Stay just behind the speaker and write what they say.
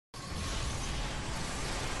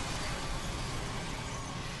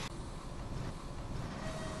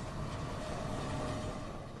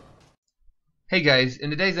Hey guys, in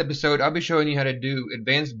today's episode I'll be showing you how to do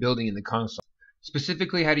advanced building in the console,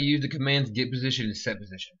 specifically how to use the commands get position and set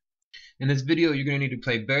position. In this video you're going to need to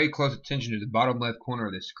pay very close attention to the bottom left corner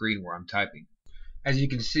of the screen where I'm typing. As you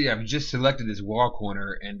can see, I've just selected this wall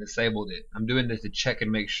corner and disabled it. I'm doing this to check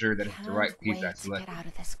and make sure that it's the right piece I selected.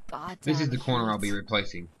 This is the corner I'll be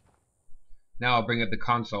replacing. Now I'll bring up the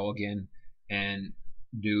console again and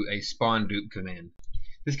do a spawn dupe command.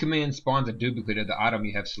 This command spawns a duplicate of the item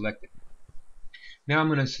you have selected. Now I'm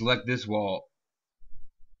going to select this wall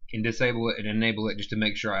and disable it and enable it just to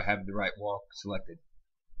make sure I have the right wall selected.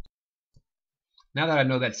 Now that I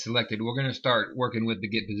know that's selected, we're going to start working with the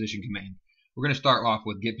get position command. We're going to start off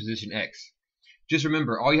with get position X. Just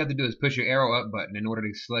remember, all you have to do is push your arrow up button in order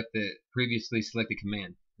to select the previously selected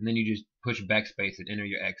command, and then you just push backspace and enter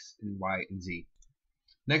your X and Y and Z.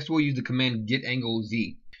 Next we'll use the command getangle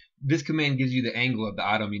Z. This command gives you the angle of the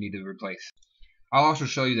item you need to replace. I'll also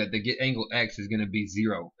show you that the get angle X is going to be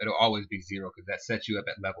 0. It'll always be 0 because that sets you up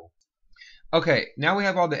at level. Okay, now we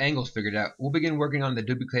have all the angles figured out. We'll begin working on the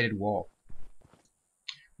duplicated wall.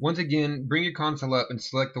 Once again, bring your console up and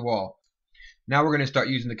select the wall. Now we're going to start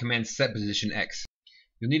using the command set position X.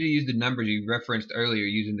 You'll need to use the numbers you referenced earlier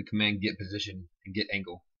using the command get position and get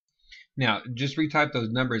angle. Now, just retype those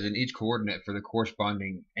numbers in each coordinate for the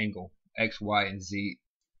corresponding angle, X, Y, and Z.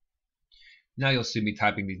 Now you'll see me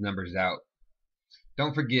typing these numbers out.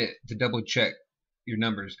 Don't forget to double check your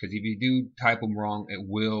numbers, because if you do type them wrong, it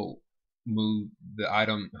will move the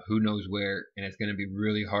item who knows where, and it's going to be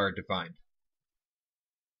really hard to find.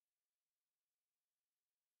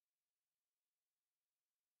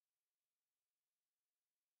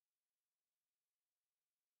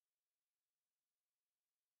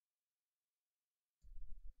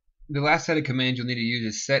 The last set of commands you'll need to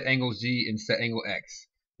use is set angle Z and set angle X.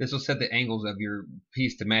 This will set the angles of your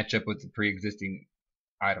piece to match up with the pre-existing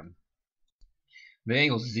item. The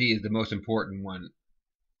angle Z is the most important one.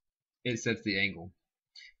 It sets the angle.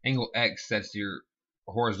 Angle X sets your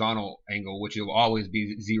horizontal angle, which will always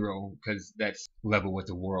be 0 because that's level with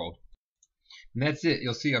the world. And that's it.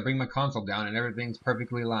 You'll see I bring my console down and everything's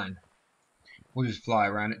perfectly aligned. We'll just fly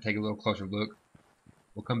around it, take a little closer look.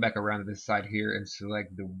 We'll come back around to this side here and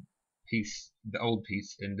select the piece, the old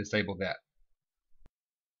piece, and disable that.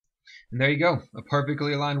 And there you go, a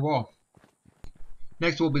perfectly aligned wall.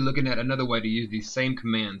 Next we'll be looking at another way to use these same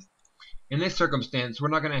commands. In this circumstance, we're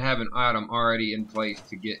not going to have an item already in place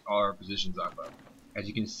to get all our positions off of. As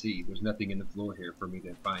you can see, there's nothing in the floor here for me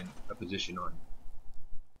to find a position on.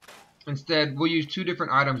 Instead, we'll use two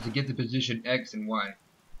different items to get the position X and Y.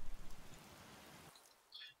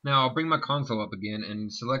 Now I'll bring my console up again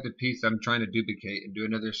and select a piece I'm trying to duplicate and do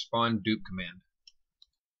another spawn dupe command.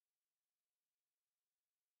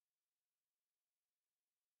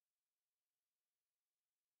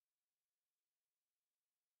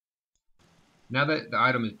 Now that the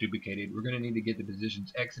item is duplicated, we're going to need to get the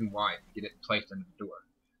positions X and Y to get it placed under the door.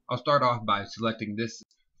 I'll start off by selecting this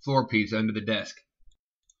floor piece under the desk.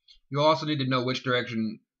 You'll also need to know which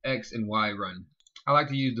direction X and Y run. I like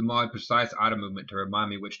to use the mod precise item movement to remind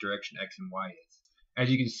me which direction X and Y is. As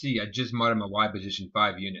you can see, I just modded my Y position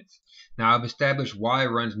 5 units. Now I've established Y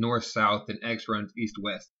runs north-south and X runs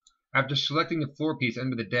east-west. After selecting the floor piece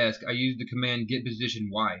under the desk, I use the command get position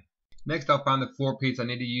Y. Next I'll find the floor piece I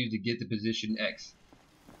need to use to get the position X.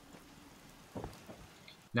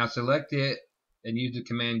 Now select it and use the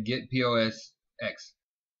command getpos X.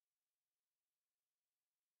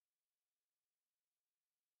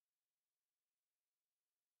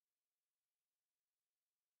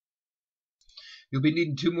 You'll be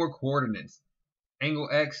needing two more coordinates, angle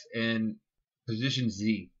X and position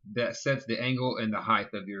Z. That sets the angle and the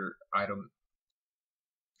height of your item.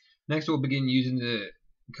 Next we'll begin using the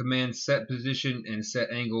command set position and set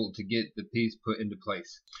angle to get the piece put into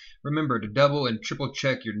place. Remember to double and triple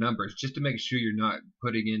check your numbers just to make sure you're not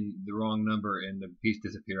putting in the wrong number and the piece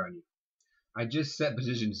disappear on you. I just set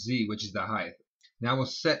position Z, which is the height. Now we'll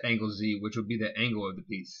set angle Z, which will be the angle of the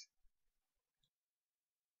piece.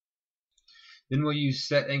 Then we'll use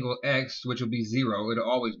set angle X, which will be 0. It'll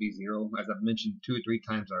always be 0, as I've mentioned 2 or 3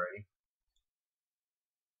 times already.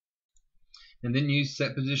 And then use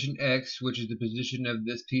set position X, which is the position of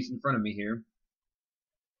this piece in front of me here.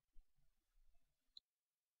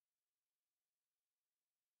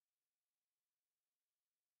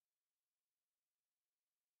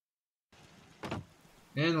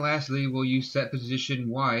 And lastly, we'll use set position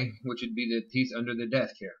Y, which would be the piece under the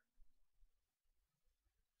desk here.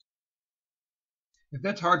 If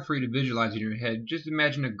that's hard for you to visualize in your head, just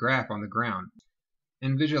imagine a graph on the ground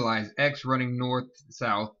and visualize X running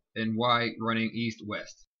north-south and Y running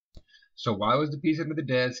east-west. So Y was the piece under the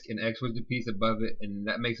desk and X was the piece above it, and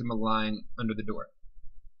that makes them align under the door.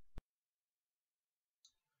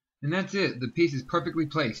 And that's it. The piece is perfectly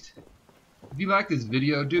placed. If you like this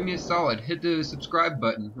video, do me a solid. Hit the subscribe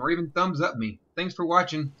button or even thumbs up me. Thanks for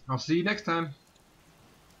watching. I'll see you next time.